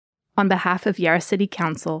On behalf of Yarra City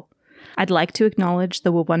Council, I'd like to acknowledge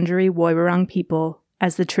the Wurundjeri Woiwurrung people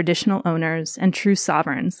as the traditional owners and true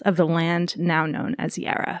sovereigns of the land now known as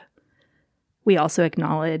Yarra. We also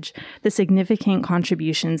acknowledge the significant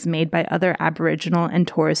contributions made by other Aboriginal and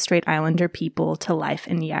Torres Strait Islander people to life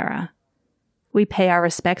in Yarra. We pay our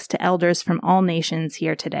respects to elders from all nations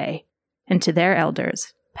here today, and to their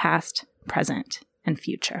elders, past, present, and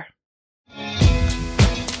future.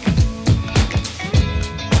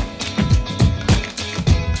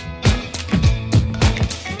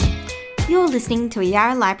 You're listening to a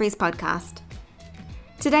Yarra Libraries podcast.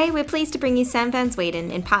 Today we're pleased to bring you Sam Van Sweden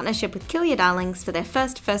in partnership with Kill Your Darlings for their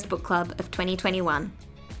first book club of 2021.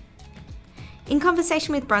 In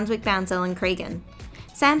conversation with Brunswick-bound Ellen Cregan,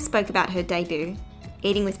 Sam spoke about her debut,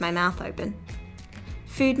 Eating with My Mouth Open,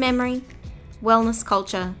 food memory, wellness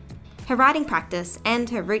culture, her writing practice, and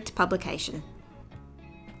her route to publication.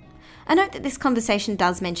 I note that this conversation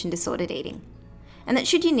does mention disordered eating, and that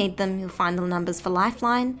should you need them, you'll find the numbers for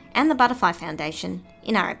Lifeline and the Butterfly Foundation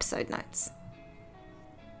in our episode notes.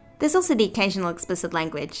 There's also the occasional explicit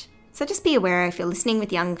language, so just be aware if you're listening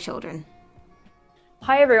with young children.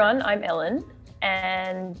 Hi everyone, I'm Ellen,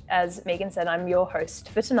 and as Megan said, I'm your host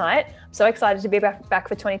for tonight. I'm so excited to be back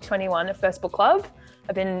for 2021 at First Book Club.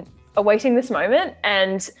 I've been awaiting this moment,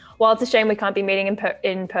 and while it's a shame we can't be meeting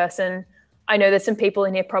in person, I know there's some people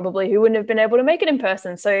in here probably who wouldn't have been able to make it in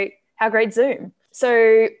person, so how great Zoom.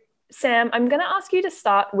 So Sam, I'm going to ask you to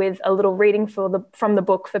start with a little reading from the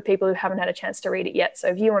book for people who haven't had a chance to read it yet. So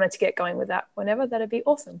if you wanted to get going with that whenever, that'd be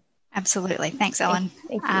awesome. Absolutely. Thanks, Ellen.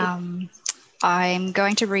 Thank you. I'm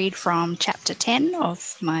going to read from chapter 10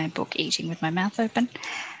 of my book, Eating with My Mouth Open.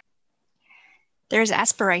 There is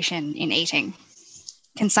aspiration in eating.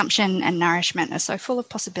 Consumption and nourishment are so full of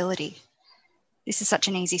possibility. This is such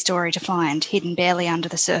an easy story to find, hidden barely under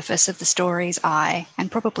the surface of the stories I,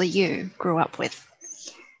 and probably you, grew up with.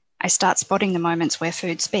 I start spotting the moments where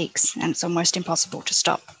food speaks, and it's almost impossible to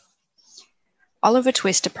stop. Oliver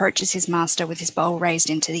Twist approaches his master with his bowl raised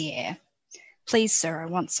into the air. "Please, sir, I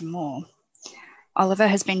want some more." Oliver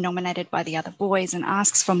has been nominated by the other boys and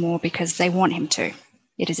asks for more because they want him to.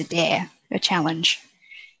 It is a dare, a challenge.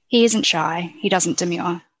 He isn't shy, he doesn't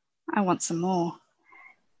demur. "I want some more."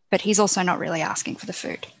 But he's also not really asking for the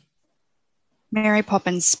food. Mary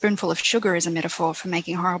Poppins' spoonful of sugar is a metaphor for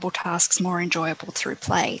making horrible tasks more enjoyable through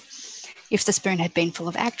play. If the spoon had been full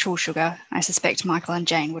of actual sugar, I suspect Michael and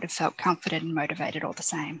Jane would have felt comforted and motivated all the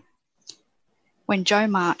same. When Jo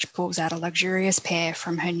March pulls out a luxurious pear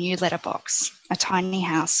from her new letterbox, a tiny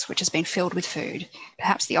house which has been filled with food,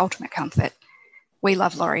 perhaps the ultimate comfort, we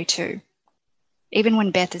love Laurie too. Even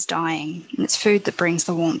when Beth is dying, it's food that brings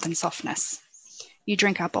the warmth and softness. "You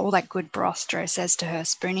drink up all that good broth," Jo says to her,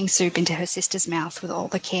 spooning soup into her sister's mouth with all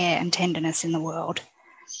the care and tenderness in the world.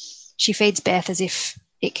 She feeds Beth as if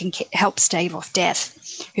it can help stave off death,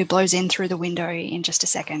 who blows in through the window in just a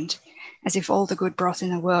second, as if all the good broth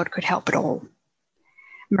in the world could help it all.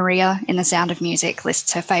 Maria, in The Sound of Music,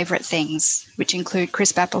 lists her favourite things, which include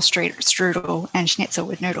crisp apple strudel and schnitzel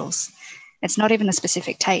with noodles. It's not even the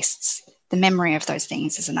specific tastes. The memory of those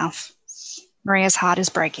things is enough. Maria's heart is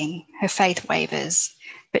breaking, her faith wavers,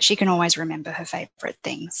 but she can always remember her favourite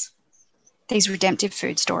things. These redemptive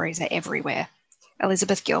food stories are everywhere.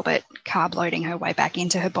 Elizabeth Gilbert, carb loading her way back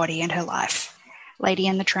into her body and her life. Lady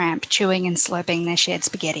and the Tramp, chewing and slurping their shared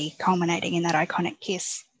spaghetti, culminating in that iconic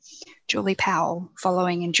kiss. Julie Powell,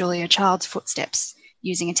 following in Julia Child's footsteps,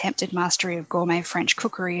 using attempted mastery of gourmet French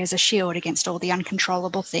cookery as a shield against all the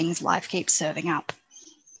uncontrollable things life keeps serving up.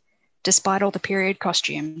 Despite all the period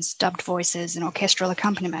costumes, dubbed voices, and orchestral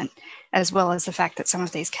accompaniment, as well as the fact that some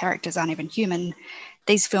of these characters aren't even human,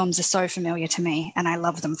 these films are so familiar to me, and I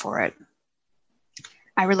love them for it.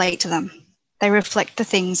 I relate to them. They reflect the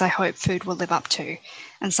things I hope food will live up to,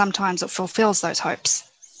 and sometimes it fulfills those hopes.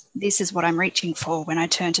 This is what I'm reaching for when I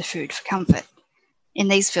turn to food for comfort. In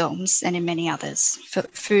these films, and in many others,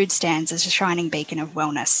 food stands as a shining beacon of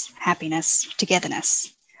wellness, happiness,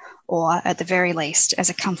 togetherness, or, at the very least, as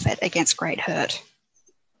a comfort against great hurt.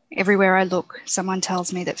 Everywhere I look, someone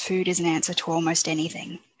tells me that food is an answer to almost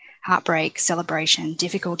anything. Heartbreak, celebration,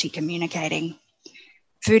 difficulty communicating.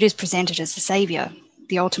 Food is presented as the saviour,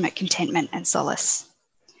 the ultimate contentment and solace.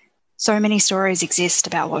 So many stories exist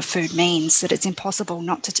about what food means that it's impossible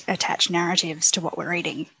not to attach narratives to what we're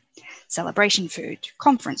eating. Celebration food,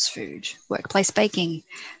 conference food, workplace baking,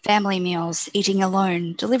 family meals, eating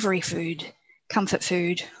alone, delivery food, comfort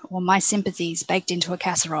food, or my sympathies baked into a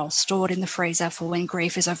casserole stored in the freezer for when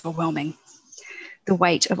grief is overwhelming. The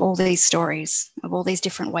weight of all these stories, of all these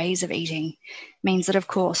different ways of eating, means that, of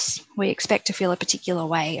course, we expect to feel a particular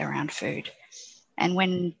way around food. And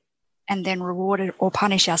when and then reward or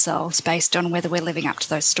punish ourselves based on whether we're living up to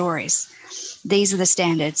those stories. These are the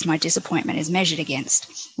standards my disappointment is measured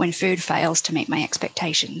against when food fails to meet my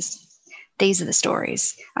expectations. These are the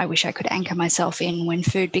stories I wish I could anchor myself in when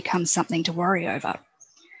food becomes something to worry over.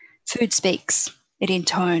 Food speaks. It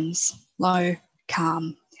intones. Low,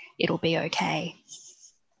 calm. It'll be okay.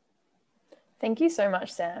 Thank you so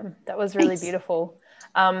much, Sam. That was really beautiful.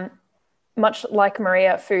 Much like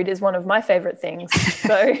Maria, food is one of my favorite things.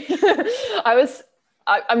 So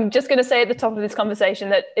I'm just going to say at the top of this conversation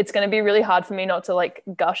that it's going to be really hard for me not to like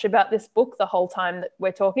gush about this book the whole time that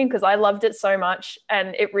we're talking, because I loved it so much.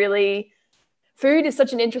 And food is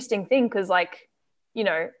such an interesting thing because, like, you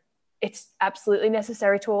know, it's absolutely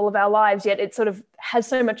necessary to all of our lives, yet it sort of has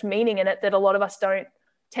so much meaning in it that a lot of us don't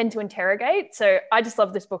tend to interrogate. So I just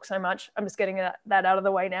love this book so much. I'm just getting that out of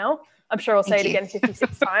the way now. I'm sure I'll say it again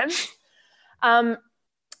 56 times.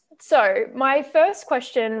 So my first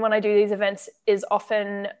question when I do these events is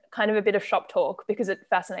often kind of a bit of shop talk because it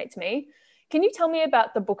fascinates me. Can you tell me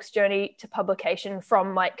about the book's journey to publication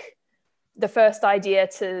from like the first idea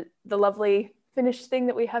to the lovely finished thing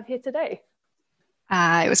that we have here today?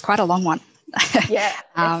 It was quite a long one. Yeah.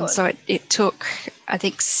 So it took, I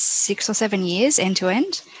think, 6 or 7 years end to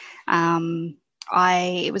end.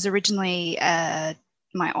 It was originally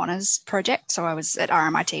my honours project. So I was at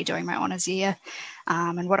RMIT doing my honours year.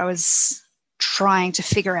 And what I was trying to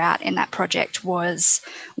figure out in that project was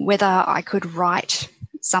whether I could write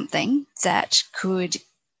something that could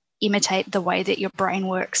imitate the way that your brain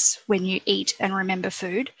works when you eat and remember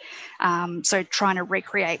food. So trying to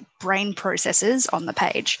recreate brain processes on the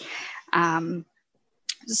page.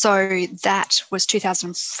 So that was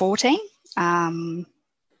 2014.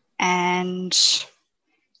 And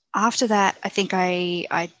after that, I think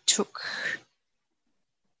I took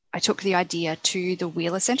the idea to the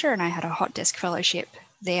Wheeler Centre, and I had a hot desk fellowship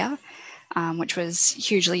there, which was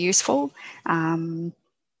hugely useful.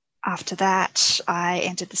 After that, I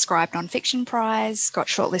entered the Scribe Nonfiction Prize, got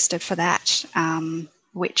shortlisted for that,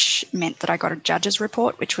 which meant that I got a judge's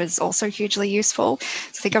report, which was also hugely useful.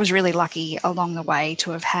 So I think I was really lucky along the way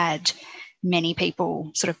to have had many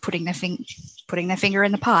people sort of putting their finger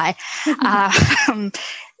in the pie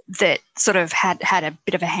that sort of had a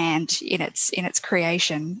bit of a hand in its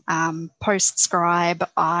creation. Post Scribe,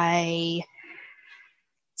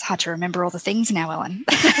 it's hard to remember all the things now, Ellen.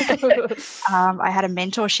 I had a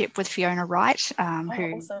mentorship with Fiona Wright,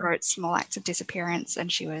 who awesome. wrote Small Acts of Disappearance,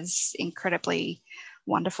 and she was incredibly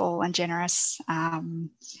wonderful and generous. And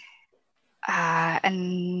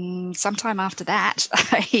sometime after that,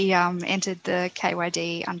 I entered the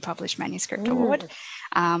KYD Unpublished Manuscript Award.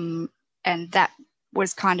 And that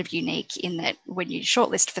was kind of unique in that when you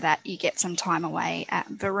shortlist for that, you get some time away at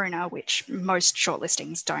Varuna, which most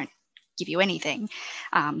shortlistings don't give you anything.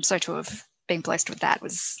 So to have been blessed with that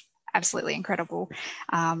was absolutely incredible.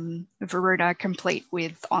 Varuna, complete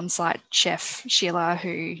with on-site chef Sheila,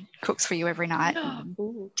 who cooks for you every night,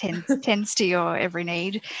 tends to your every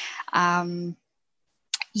need.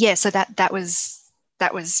 So that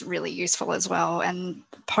was really useful as well. And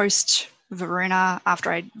post Varuna, after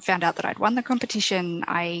I found out that I'd won the competition,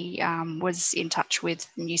 I was in touch with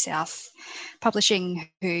New South Publishing,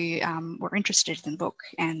 who were interested in the book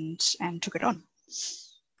and took it on.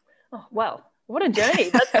 Oh, wow. What a journey.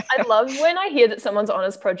 I love when I hear that someone's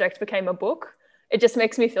honours project became a book. It just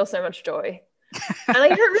makes me feel so much joy. And I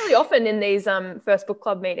hear it really often in these first book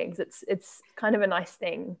club meetings. It's kind of a nice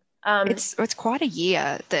thing. It's quite a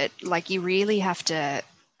year that, like, you really have to,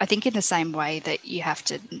 I think in the same way that you have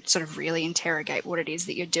to sort of really interrogate what it is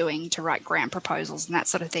that you're doing to write grant proposals and that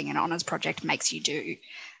sort of thing. An honours project makes you do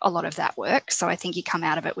a lot of that work. So I think you come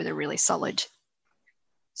out of it with a really solid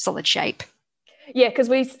shape. Yeah, because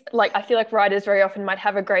I feel like writers very often might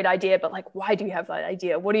have a great idea, but like, why do you have that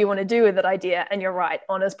idea? What do you want to do with that idea? And you're right,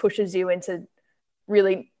 honours pushes you into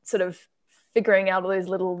really sort of figuring out all those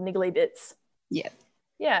little niggly bits. Yeah.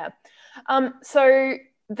 Yeah. So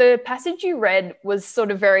the passage you read was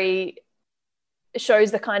sort of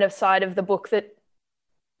shows the kind of side of the book that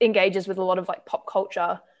engages with a lot of like pop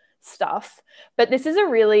culture stuff. But this is a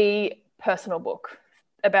really personal book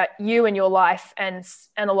about you and your life and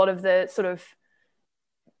a lot of the sort of,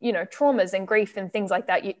 you know, traumas and grief and things like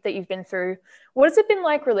that that you've been through. What has it been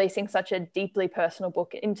like releasing such a deeply personal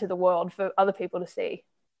book into the world for other people to see?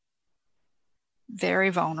 Very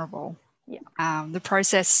vulnerable. Yeah. The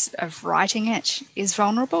process of writing it is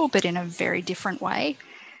vulnerable, but in a very different way.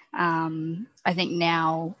 I think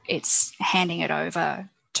now it's handing it over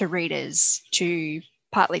to readers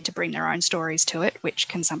partly to bring their own stories to it, which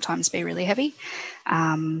can sometimes be really heavy,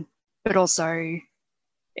 but also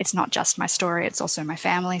it's not just my story, it's also my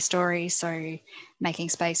family story. So making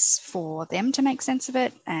space for them to make sense of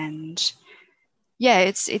it. And yeah,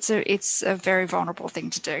 it's a very vulnerable thing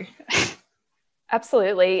to do.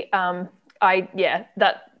 Absolutely.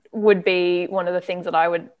 That would be one of the things that I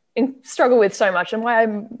would struggle with so much, and why I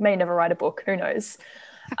may never write a book, who knows.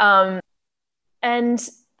 And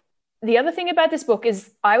the other thing about this book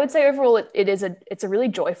is, I would say overall it's a really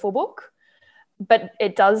joyful book, but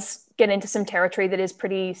it does get into some territory that is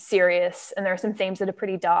pretty serious, and there are some themes that are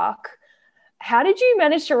pretty dark. How did you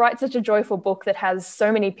manage to write such a joyful book that has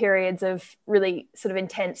so many periods of really sort of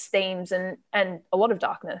intense themes and a lot of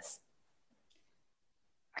darkness?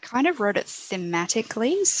 I kind of wrote it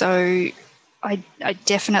thematically. So I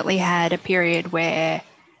definitely had a period where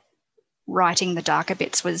writing the darker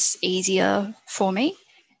bits was easier for me,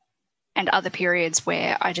 and other periods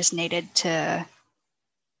where I just needed to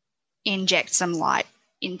inject some light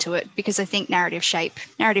into it, because I think narrative shape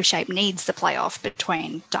needs the playoff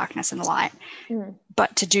between darkness and light.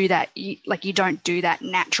 But to do that, you don't do that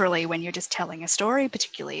naturally when you're just telling a story,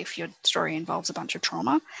 particularly if your story involves a bunch of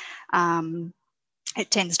trauma.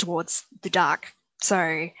 It tends towards the dark.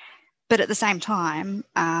 So, but at the same time,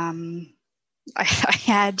 I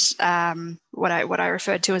had what I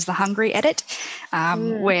referred to as the hungry edit,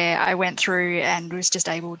 where I went through and was just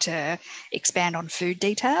able to expand on food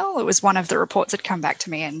detail. It was one of the reports that come back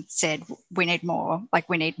to me and said, we need more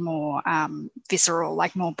visceral,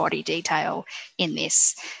 like more body detail in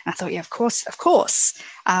this. And I thought, yeah, of course.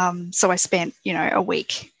 So I spent, a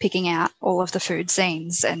week picking out all of the food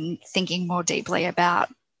scenes and thinking more deeply about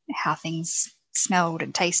how things smelled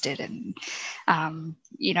and tasted, and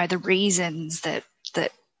the reasons that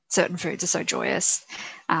certain foods are so joyous,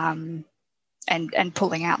 and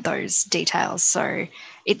pulling out those details. So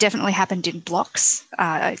it definitely happened in blocks.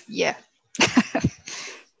 Yeah.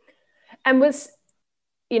 And was,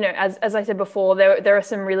 as I said before, there are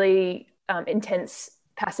some really intense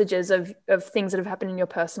passages of things that have happened in your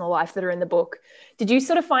personal life that are in the book. Did you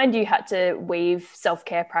sort of find you had to weave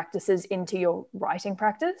self-care practices into your writing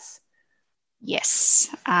practice?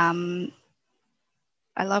 Yes. I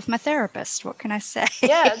love my therapist. What can I say?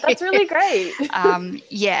 Yeah, that's really great.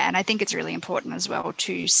 Yeah, and I think it's really important as well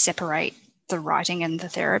to separate the writing and the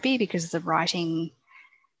therapy, because the writing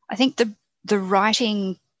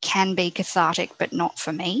can be cathartic, but not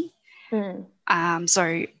for me. So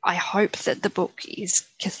I hope that the book is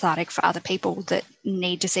cathartic for other people that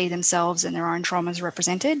need to see themselves and their own traumas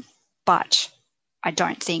represented, but I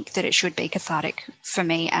don't think that it should be cathartic for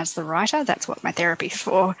me as the writer. That's what my therapy is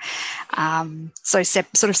for. So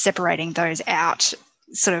sort of separating those out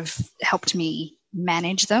sort of helped me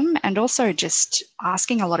manage them, and also just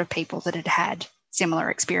asking a lot of people that had had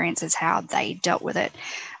similar experiences how they dealt with it.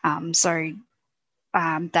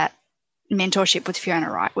 That mentorship with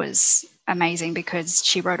Fiona Wright was amazing, because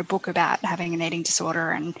she wrote a book about having an eating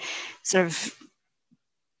disorder and sort of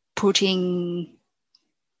putting,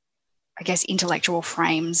 I guess, intellectual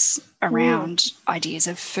frames around ideas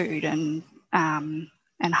of food and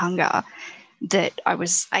hunger, that I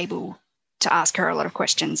was able to ask her a lot of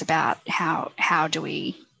questions about how do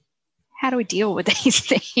we deal with these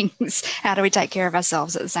things? How do we take care of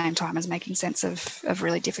ourselves at the same time as making sense of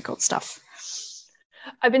really difficult stuff?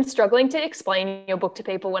 I've been struggling to explain your book to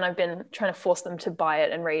people when I've been trying to force them to buy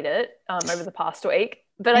it and read it over the past week.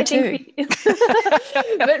 But I think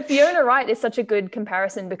but Fiona Wright is such a good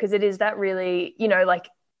comparison, because it is that really,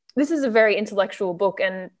 this is a very intellectual book,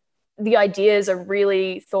 and the ideas are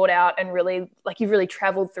really thought out and really, you've really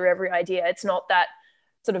traveled through every idea. It's not that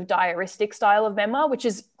sort of diaristic style of memoir, which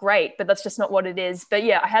is great, but that's just not what it is. But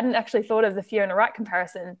yeah, I hadn't actually thought of the Fiona Wright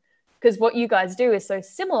comparison, because what you guys do is so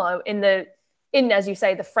similar in, as you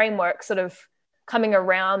say, the framework sort of coming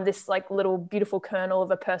around this little beautiful kernel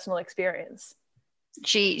of a personal experience.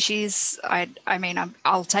 She's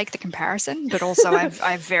I'll take the comparison, but also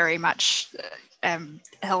I've very much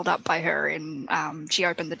held up by her in she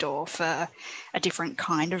opened the door for a different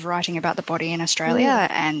kind of writing about the body in Australia,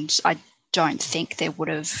 and I don't think there would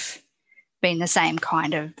have been the same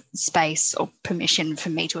kind of space or permission for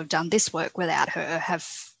me to have done this work without her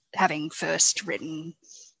having first written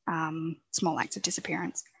Small Acts of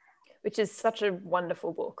Disappearance, which is such a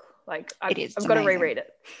wonderful book. It is. I've got to reread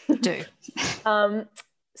it. Do.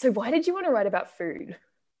 So why did you want to write about food?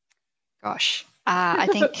 Gosh, I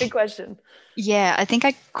think big question. Yeah, I think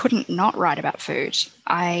I couldn't not write about food.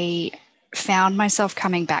 I found myself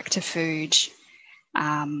coming back to food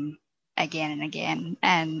again and again,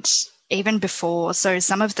 and even before. So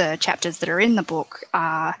some of the chapters that are in the book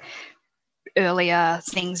are earlier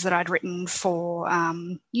things that I'd written for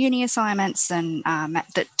uni assignments and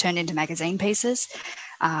that turned into magazine pieces.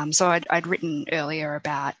 So I'd written earlier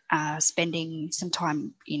about spending some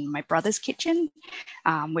time in my brother's kitchen,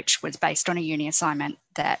 which was based on a uni assignment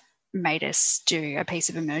that made us do a piece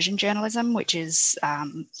of immersion journalism, which is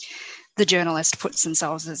the journalist puts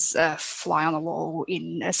themselves as a fly on the wall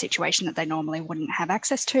in a situation that they normally wouldn't have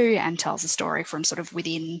access to and tells a story from sort of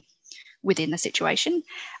within the situation.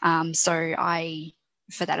 So I,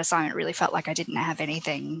 for that assignment, really felt like I didn't have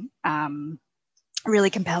anything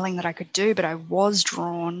really compelling that I could do, but I was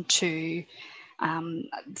drawn to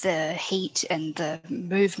the heat and the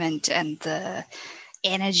movement and the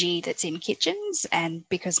energy that's in kitchens. And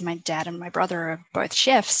because my dad and my brother are both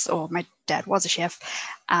chefs, or my dad was a chef,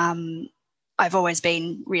 I've always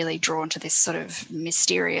been really drawn to this sort of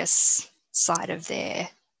mysterious side of their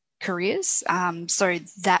careers. So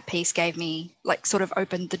that piece gave me, like, sort of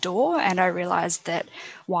opened the door, and I realized that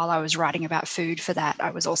while I was writing about food for that,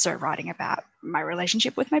 I was also writing about my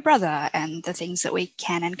relationship with my brother and the things that we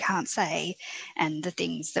can and can't say and the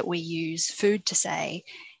things that we use food to say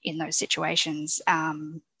in those situations.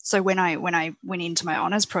 So when I went into my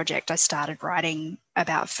honours project, I started writing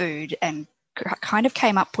about food and kind of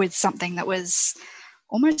came up with something that was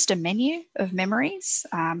almost a menu of memories.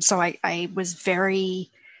 So I was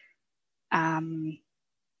very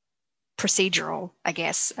procedural, I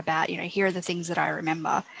guess, about, here are the things that I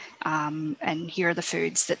remember, and here are the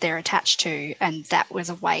foods that they're attached to. And that was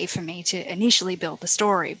a way for me to initially build the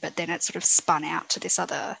story, but then it sort of spun out to this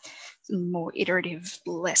other more iterative,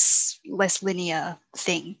 less linear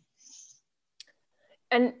thing.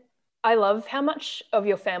 And I love how much of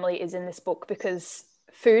your family is in this book, because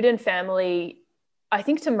food and family, I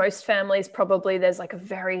think to most families, probably there's like a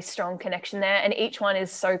very strong connection there, and each one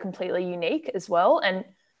is so completely unique as well. And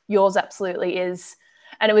yours absolutely is.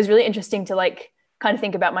 And it was really interesting to like kind of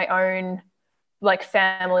think about my own like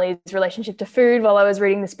family's relationship to food while I was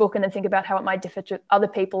reading this book, and then think about how it might differ to other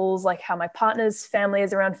people's, like how my partner's family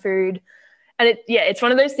is around food. And it's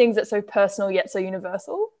one of those things that's so personal yet so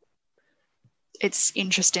universal. It's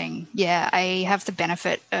interesting. Yeah, I have the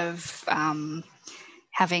benefit of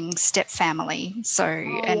having step family. So,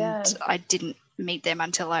 I didn't meet them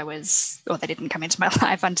until I was, or they didn't come into my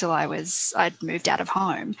life until I'd moved out of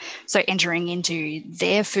home. So entering into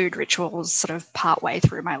their food rituals sort of partway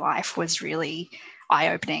through my life was really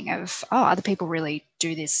eye-opening of, other people really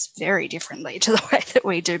do this very differently to the way that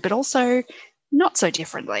we do, but also not so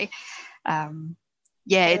differently. Totally.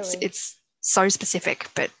 It's so specific,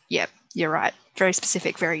 but yeah, you're right. Very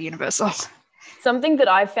specific, very universal. Something that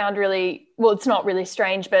I've found really, well, it's not really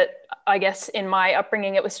strange, but I guess in my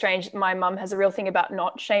upbringing it was strange. My mum has a real thing about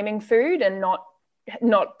not shaming food and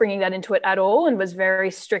not bringing that into it at all, and was very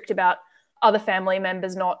strict about other family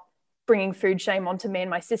members not bringing food shame onto me and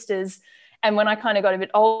my sisters. And when I kind of got a bit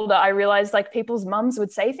older, I realized like people's mums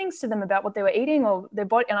would say things to them about what they were eating or their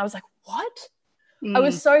body, and I was like, what? I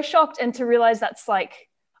was so shocked. And to realize that's like,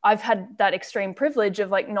 I've had that extreme privilege of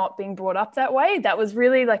like not being brought up that way. That was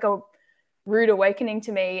really like a rude awakening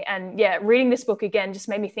to me. And yeah, reading this book again just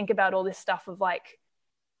made me think about all this stuff of like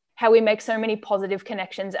how we make so many positive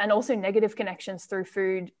connections and also negative connections through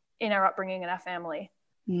food in our upbringing and our family.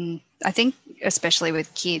 I think especially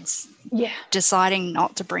with kids, deciding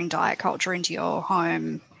not to bring diet culture into your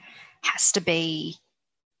home has to be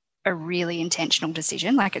a really intentional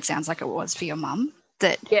decision. Like it sounds like it was for your mum,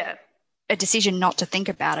 that a decision not to think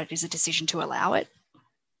about it is a decision to allow it.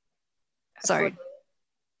 Absolutely. So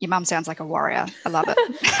your mum sounds like a warrior. I love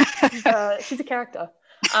it. She's a character.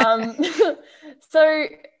 So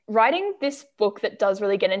writing this book that does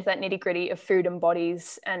really get into that nitty gritty of food and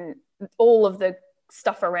bodies and all of the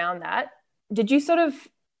stuff around that, did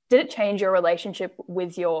it change your relationship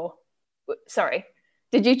with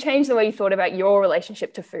did you change the way you thought about your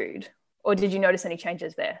relationship to food, or did you notice any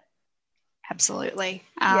changes there? Absolutely.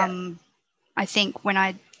 I think when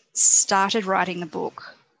I started writing the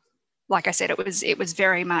book, like I said, it was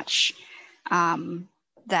very much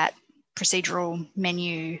that procedural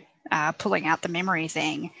menu, pulling out the memory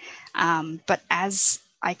thing. But as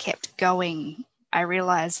I kept going, I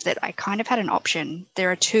realized that I kind of had an option.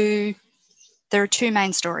 There are two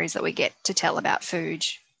main stories that we get to tell about food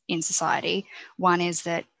in society. One is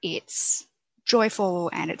that it's joyful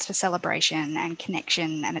and it's for celebration and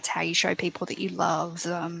connection, and it's how you show people that you love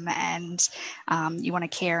them and you want to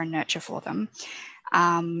care and nurture for them.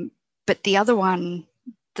 But the other one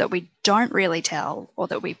that we don't really tell, or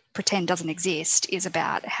that we pretend doesn't exist, is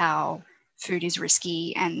about how food is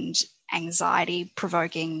risky and anxiety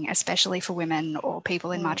provoking, especially for women or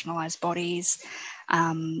people in marginalized bodies.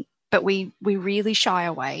 But we really shy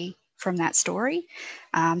away from that story.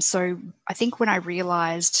 So I think when I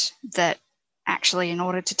realized that actually in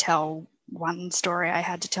order to tell one story I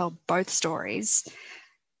had to tell both stories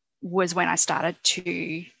was when I started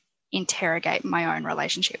to interrogate my own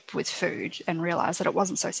relationship with food and realize that it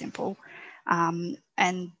wasn't so simple.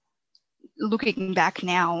 And looking back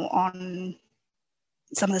now on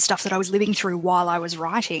some of the stuff that I was living through while I was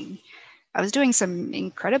writing, I was doing some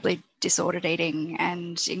incredibly disordered eating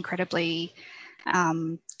and incredibly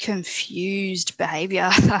confused behavior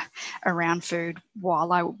around food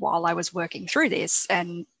while I was working through this,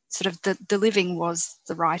 and sort of the living was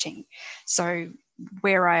the writing. So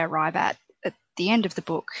where I arrive at the end of the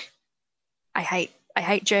book, I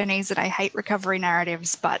hate journeys and I hate recovery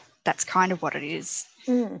narratives, but that's kind of what it is.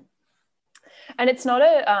 And it's not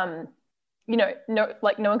a no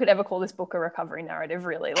one could ever call this book a recovery narrative,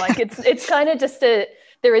 really. Like it's kind of just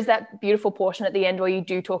there is that beautiful portion at the end where you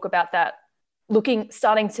do talk about that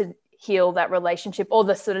starting to heal that relationship, or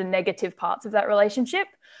the sort of negative parts of that relationship.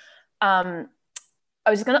 I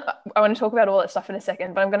want to talk about all that stuff in a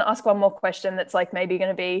second, but I'm going to ask one more question that's like maybe going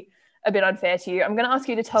to be a bit unfair to you. I'm going to ask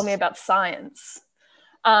you to tell me about science.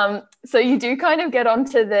 So you do kind of get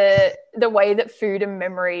onto the way that food and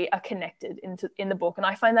memory are connected in the book, and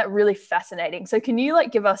I find that really fascinating. So can you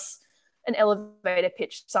like give us an elevator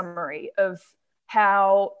pitch summary of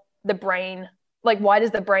how the brain, like why does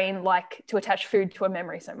the brain like to attach food to a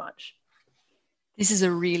memory so much? This is a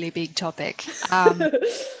really big topic.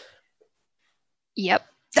 Yep.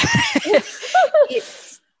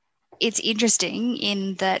 It's interesting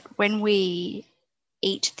in that when we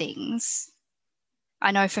eat things,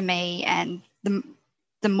 I know for me, and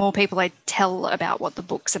the more people I tell about what the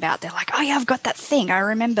book's about, they're like, oh yeah, I've got that thing. I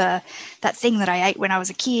remember that thing that I ate when I was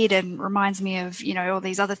a kid and reminds me of, all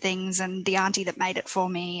these other things and the auntie that made it for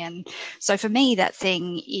me. And so for me, that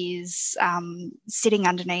thing is sitting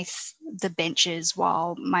underneath the benches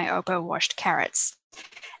while my opa washed carrots.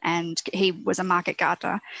 And he was a market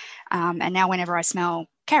gardener. And now whenever I smell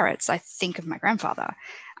carrots, I think of my grandfather.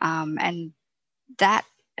 And that,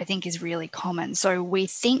 I think, is really common. So we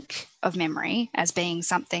think of memory as being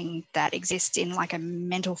something that exists in like a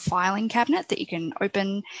mental filing cabinet that you can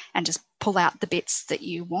open and just pull out the bits that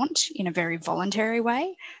you want in a very voluntary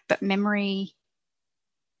way. But memory,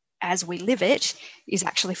 as we live it, is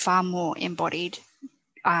actually far more embodied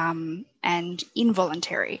and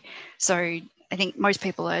involuntary. So I think most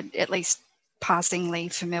people are at least passingly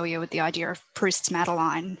familiar with the idea of Proust's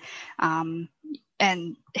Madeleine,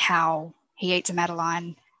 and how he eats a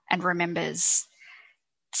Madeleine and remembers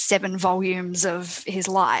 7 volumes of his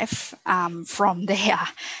life from there.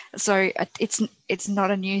 So it's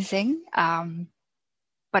not a new thing,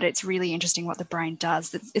 but it's really interesting what the brain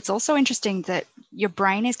does. It's also interesting that your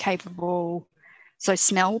brain is capable, so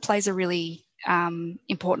smell plays a really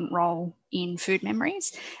important role in food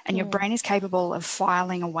memories, and your brain is capable of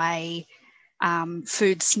filing away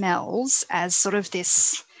food smells as sort of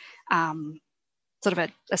this sort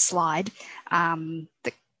of a slide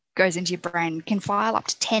that goes into your brain, can file up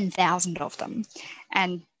to 10,000 of them.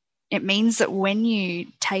 And it means that when you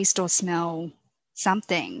taste or smell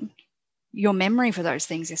something, your memory for those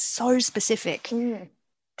things is so specific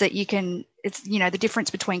that you can, it's, the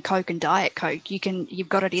difference between Coke and Diet Coke, you've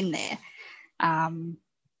got it in there.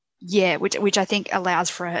 Which I think allows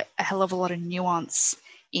for a hell of a lot of nuance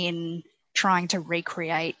in trying to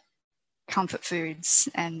recreate comfort foods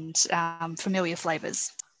and familiar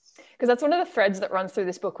flavors. Because that's one of the threads that runs through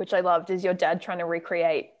this book, which I loved, is your dad trying to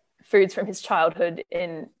recreate foods from his childhood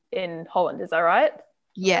in Holland. Is that right?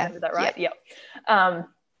 Yeah. Is that right? Yeah.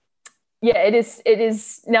 It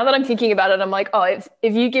is. Now that I'm thinking about it, I'm like, oh,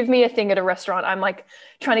 if you give me a thing at a restaurant, I'm like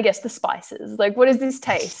trying to guess the spices. Like, what does this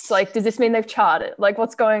taste? Like, does this mean they've charred it? Like,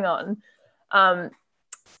 what's going on?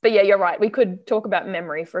 But yeah, you're right. We could talk about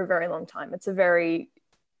memory for a very long time. It's a very,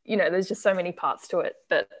 there's just so many parts to it.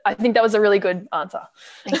 But I think that was a really good answer.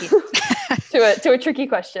 Thank you. to a tricky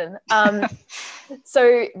question.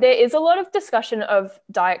 So there is a lot of discussion of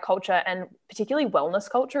diet culture and particularly wellness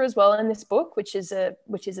culture as well in this book, which is a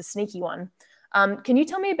sneaky one. Can you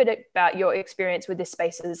tell me a bit about your experience with this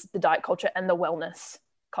spaces, the diet culture and the wellness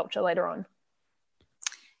culture later on?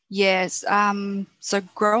 Yes. So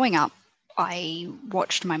growing up, I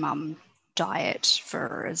watched my mum diet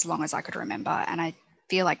for as long as I could remember, and I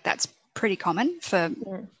feel like that's pretty common for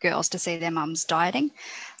girls to see their mums dieting.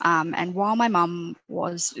 And while my mum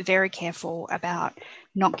was very careful about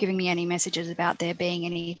not giving me any messages about there being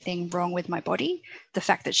anything wrong with my body, the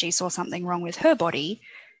fact that she saw something wrong with her body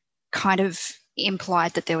kind of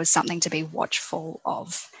implied that there was something to be watchful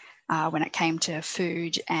of when it came to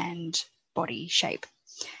food and body shape.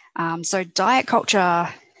 So diet culture,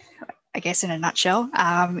 I guess in a nutshell,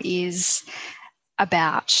 is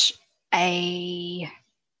about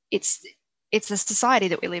it's it's a society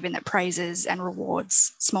that we live in that praises and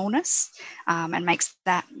rewards smallness, and makes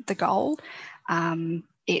that the goal.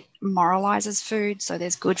 It moralizes food. So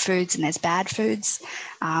there's good foods and there's bad foods.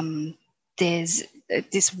 There's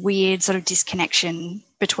this weird sort of disconnection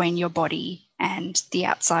between your body and the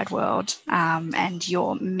outside world, and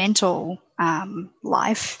your mental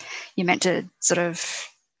life. You're meant to sort of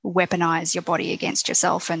weaponize your body against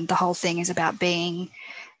yourself, and the whole thing is about being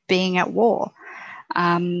at war.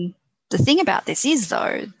 The thing about this is,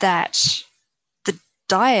 though, that the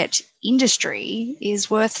diet industry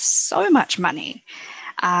is worth so much money.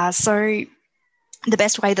 So the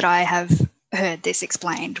best way that I have heard this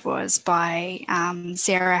explained was by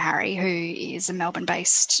Sarah Harry, who is a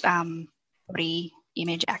Melbourne-based body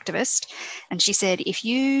image activist. And she said, if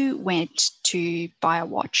you went to buy a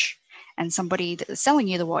watch and somebody that was selling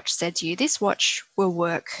you the watch said to you, this watch will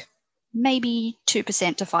work maybe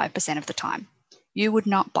 2% to 5% of the time, you would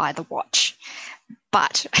not buy the watch.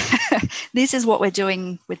 But this is what we're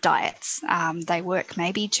doing with diets. They work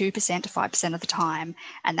maybe 2% to 5% of the time,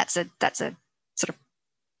 and that's a sort of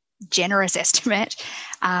generous estimate,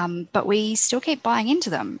 but we still keep buying into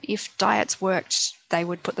them. If diets worked, they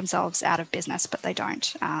would put themselves out of business, but they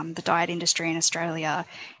don't. The diet industry in Australia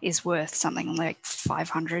is worth something like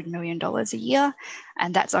 $500 million a year,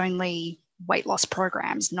 and that's only weight loss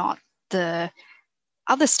programs, not the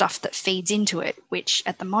other stuff that feeds into it, which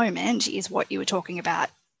at the moment is what you were talking about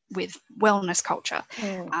with wellness culture.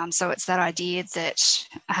 So it's that idea that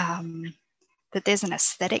that there's an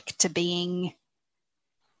aesthetic to being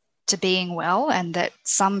well, and that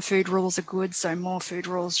some food rules are good, so more food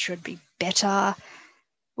rules should be better.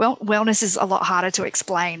 Well, wellness is a lot harder to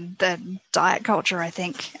explain than diet culture, I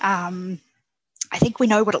think. I think we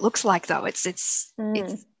know what it looks like, though. It's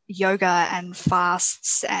yoga and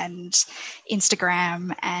fasts and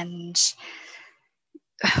Instagram and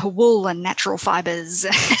wool and natural fibers.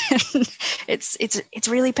 It's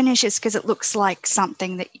really pernicious because it looks like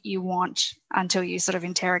something that you want until you sort of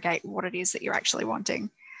interrogate what it is that you're actually wanting.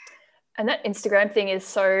 And that Instagram thing is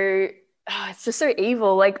so, it's just so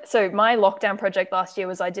evil. Like, so my lockdown project last year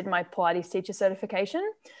was I did my Pilates teacher certification.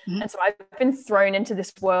 And so I've been thrown into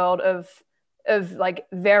this world of like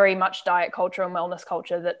very much diet culture and wellness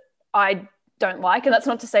culture that I don't like. And that's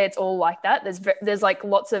not to say it's all like that. There's like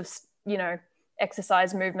lots of,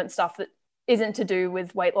 exercise movement stuff that isn't to do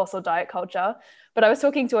with weight loss or diet culture. But I was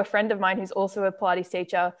talking to a friend of mine who's also a Pilates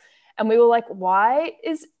teacher, and we were like, why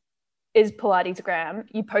is Pilatesgram,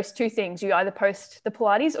 you post two things. You either post the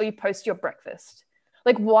Pilates or you post your breakfast.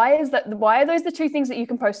 Like, why is that? Why are those the two things that you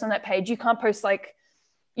can post on that page? You can't post like,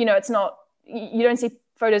 it's not, you don't see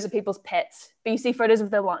photos of people's pets, but you see photos of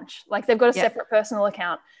their lunch. Like, they've got a separate personal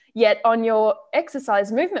account. Yet on your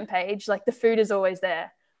exercise movement page, like, the food is always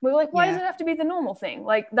there. We were like, why does it have to be the normal thing?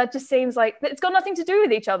 Like, that just seems like it's got nothing to do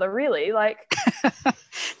with each other, really. Like,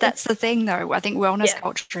 that's the thing, though. I think wellness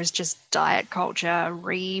culture is just diet culture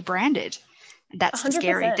rebranded. That's 100%. The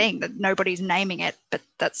scary thing, that nobody's naming it, but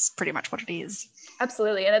that's pretty much what it is.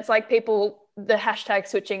 Absolutely. And it's like the hashtag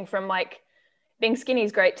switching from like being skinny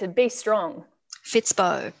is great to be strong.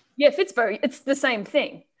 Fitspo. Yeah, Fitspo. It's the same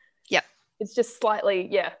thing. Yep. It's just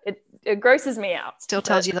slightly, it grosses me out. Still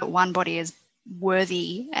tells you that one body is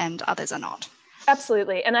worthy and others are not.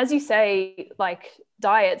 Absolutely. And as you say, like,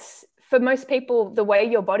 diets, for most people, the way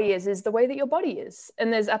your body is the way that your body is.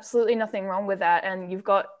 And there's absolutely nothing wrong with that. And you've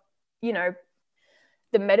got,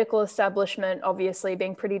 the medical establishment obviously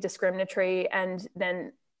being pretty discriminatory, and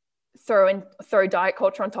then throw diet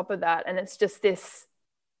culture on top of that. And it's just this,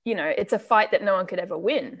 it's a fight that no one could ever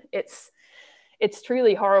win. It's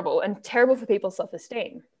truly horrible and terrible for people's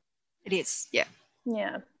self-esteem. It is. Yeah.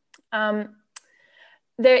 Yeah.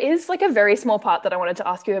 There is like a very small part that I wanted to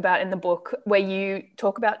ask you about in the book where you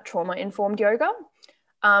talk about trauma-informed yoga.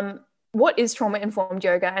 What is trauma-informed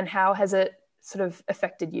yoga, and how has it sort of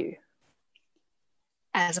affected you?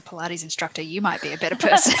 As a Pilates instructor, you might be a better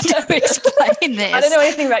person to explain this. I don't know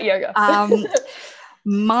anything about yoga.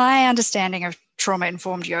 My understanding of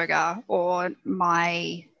trauma-informed yoga, or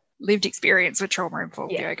my lived experience with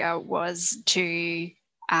trauma-informed yoga, was it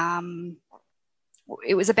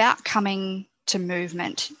was about coming to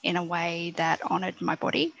movement in a way that honoured my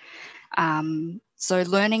body. So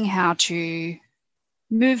learning how to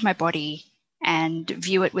move my body and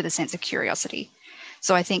view it with a sense of curiosity.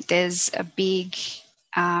 So I think there's a big,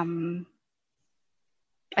 I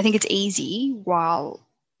think it's easy while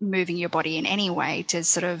moving your body in any way to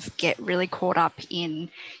sort of get really caught up in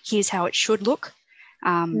here's how it should look.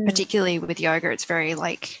 Particularly with yoga, it's very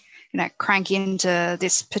like, crank into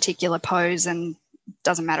this particular pose and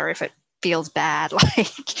doesn't matter if it feels bad.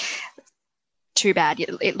 Like, too bad.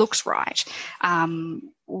 It looks right.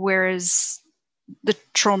 Whereas the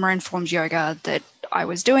trauma-informed yoga that I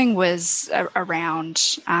was doing was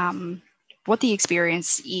around what the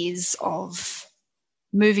experience is of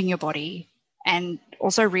moving your body, and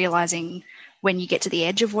also realizing when you get to the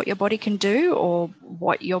edge of what your body can do or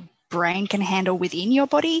what your brain can handle within your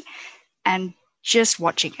body, and just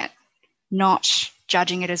watching it, not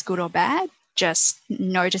judging it as good or bad, just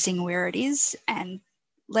noticing where it is and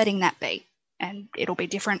letting that be. And it'll be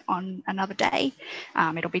different on another day.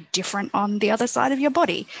 It'll be different on the other side of your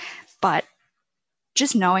body. But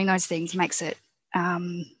just knowing those things makes it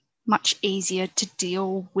much easier to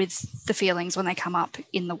deal with the feelings when they come up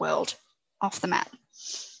in the world off the mat.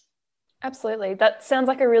 Absolutely. That sounds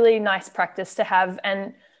like a really nice practice to have.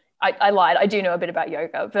 And I lied. I do know a bit about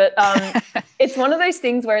yoga, but it's one of those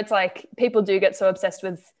things where it's like people do get so obsessed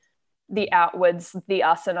with the outwards, the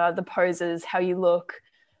asana, the poses, how you look.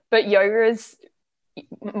 But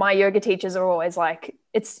my yoga teachers are always like,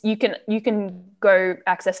 you can go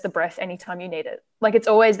access the breath anytime you need it. Like, it's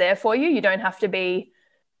always there for you. You don't have to be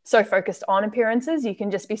so focused on appearances. You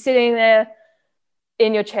can just be sitting there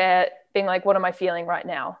in your chair being like, what am I feeling right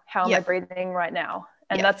now? How am I breathing right now?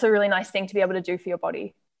 And that's a really nice thing to be able to do for your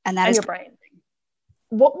body and your brain.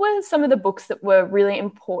 What were some of the books that were really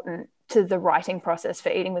important to the writing process for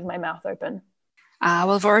Eating with My Mouth Open?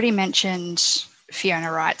 Well, I've already mentioned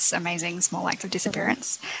Fiona Wright's amazing Small Acts of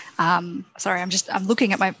Disappearance. Sorry, I'm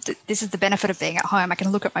looking at this is the benefit of being at home. I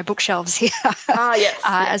can look at my bookshelves here yes.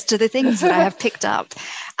 As to the things that I have picked up.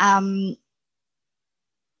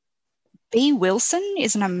 Bea Wilson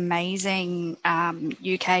is an amazing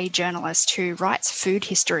UK journalist who writes food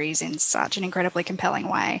histories in such an incredibly compelling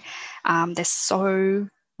way. They're so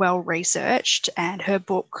well researched, and her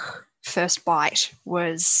book First Bite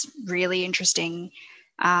was really interesting,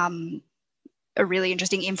 a really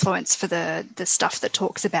interesting influence for the stuff that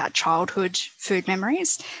talks about childhood food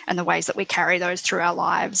memories and the ways that we carry those through our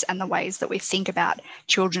lives, and the ways that we think about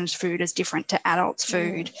children's food as different to adults'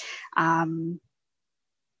 food.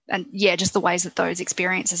 And just the ways that those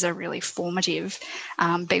experiences are really formative.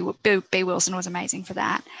 Bea Wilson was amazing for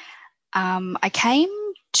that. I came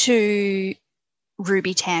to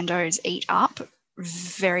Ruby Tando's Eat Up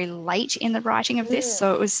very late in the writing of this,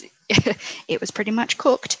 so it was pretty much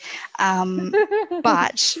cooked.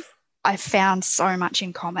 But I found so much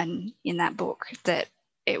in common in that book that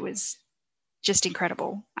it was just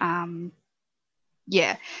incredible.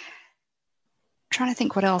 Trying to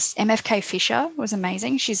think what else. MFK Fisher was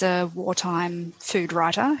amazing. She's a wartime food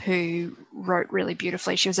writer who wrote really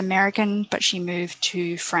beautifully. She was American, but she moved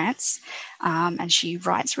to France, and she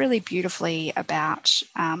writes really beautifully about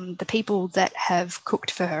the people that have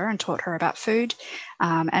cooked for her and taught her about food,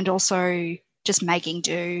 and also just making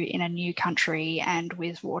do in a new country and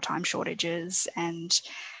with wartime shortages, and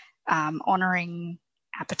honouring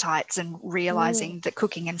appetites and realising that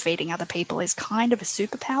cooking and feeding other people is kind of a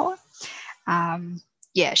superpower.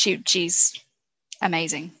 She's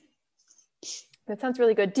amazing. That sounds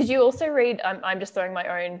really good. Did you also read, I'm just throwing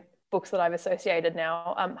my own books that I've associated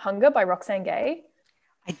now, Hunger by Roxane Gay?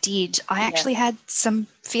 I did. I actually had some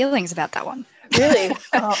feelings about that one. Really?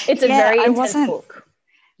 It's a very intense book.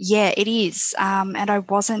 Yeah, it is. And I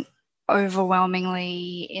wasn't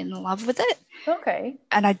overwhelmingly in love with it. Okay.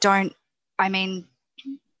 And I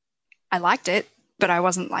liked it, but I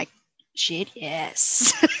wasn't like, shit,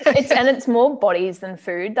 yes. It's more bodies than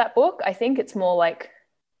food, that book. I think it's more like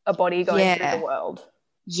a body going through the world.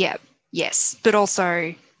 Yeah, yes. But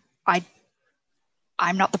also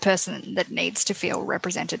I'm not the person that needs to feel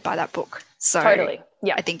represented by that book. So totally.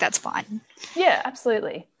 Yeah. I think that's fine. Yeah,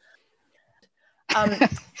 absolutely.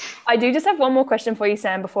 I do just have one more question for you,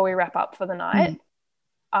 Sam, before we wrap up for the night.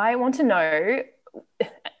 I want to know,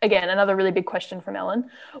 again, another really big question from Ellen.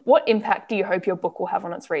 What impact do you hope your book will have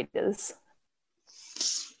on its readers?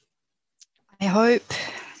 I hope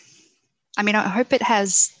it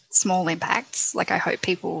has small impacts. Like, I hope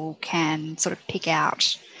people can sort of pick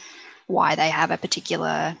out why they have a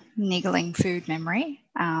particular niggling food memory.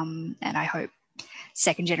 And I hope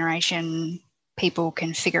second generation people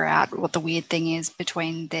can figure out what the weird thing is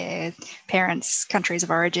between their parents' countries of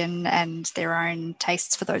origin and their own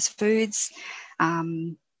tastes for those foods.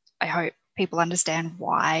 I hope people understand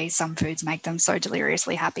why some foods make them so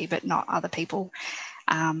deliriously happy but not other people.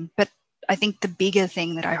 But I think the bigger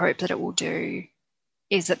thing that I hope that it will do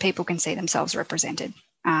is that people can see themselves represented.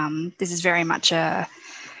 This is very much a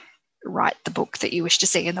write the book that you wish to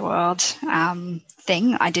see in the world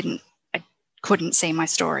thing. I couldn't see my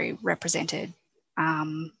story represented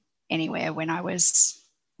anywhere when I was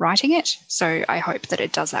writing it. So I hope that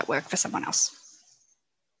it does that work for someone else.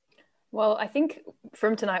 Well, I think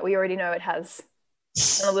from tonight, we already know it has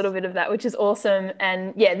done a little bit of that, which is awesome.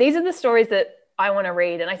 And yeah, these are the stories that I want to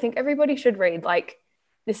read. And I think everybody should read. Like,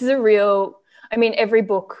 this is every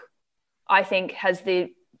book, I think, has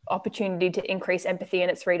the opportunity to increase empathy in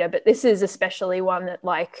its reader, but this is especially one that,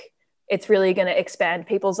 like, it's really going to expand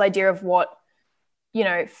people's idea of what,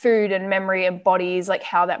 food and memory and bodies, like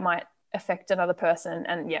how that might affect another person.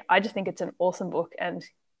 And yeah, I just think it's an awesome book, and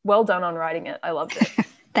well done on writing it. I loved it.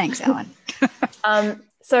 Thanks, Ellen.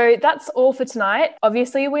 So that's all for tonight.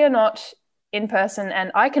 Obviously, we are not in person,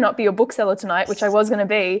 and I cannot be your bookseller tonight, which I was going to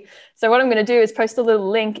be. So what I'm going to do is post a little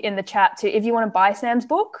link in the chat to, if you want to buy Sam's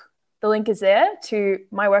book, the link is there to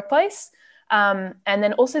my workplace. And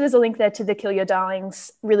then also there's a link there to the Kill Your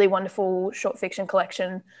Darlings really wonderful short fiction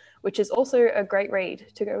collection, which is also a great read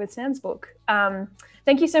to go with Sam's book.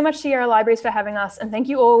 Thank you so much to Yarra Libraries for having us, and thank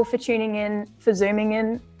you all for tuning in, for zooming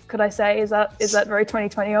in, could I say? Is that very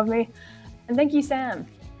 2020 of me? And thank you, Sam.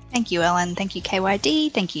 Thank you, Ellen. Thank you,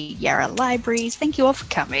 KYD. Thank you, Yarra Libraries. Thank you all for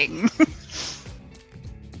coming.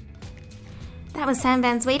 That was Sam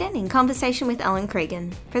Van Sweden in conversation with Ellen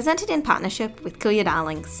Cregan, presented in partnership with Kill Your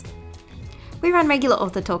Darlings. We run regular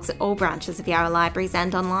author talks at all branches of Yarra Libraries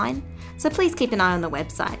and online, so please keep an eye on the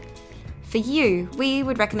website. For you, we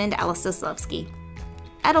would recommend Alice Zaslavsky.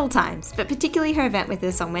 At all times, but particularly her event with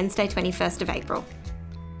us on Wednesday 21st of April.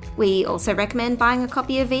 We also recommend buying a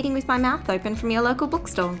copy of Eating with My Mouth Open from your local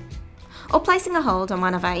bookstore, or placing a hold on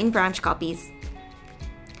one of our in-branch copies.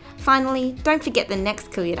 Finally, don't forget the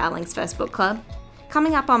next Kill Your Darlings First Book Club,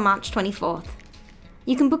 coming up on March 24th.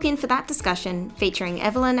 You can book in for that discussion featuring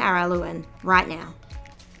Evelyn Araluan right now.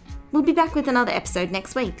 We'll be back with another episode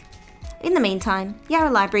next week. In the meantime,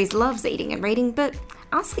 Yarra Libraries loves eating and reading, but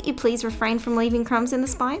ask that you please refrain from leaving crumbs in the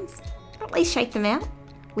spines. At least shake them out.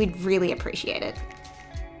 We'd really appreciate it.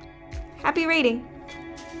 Happy reading!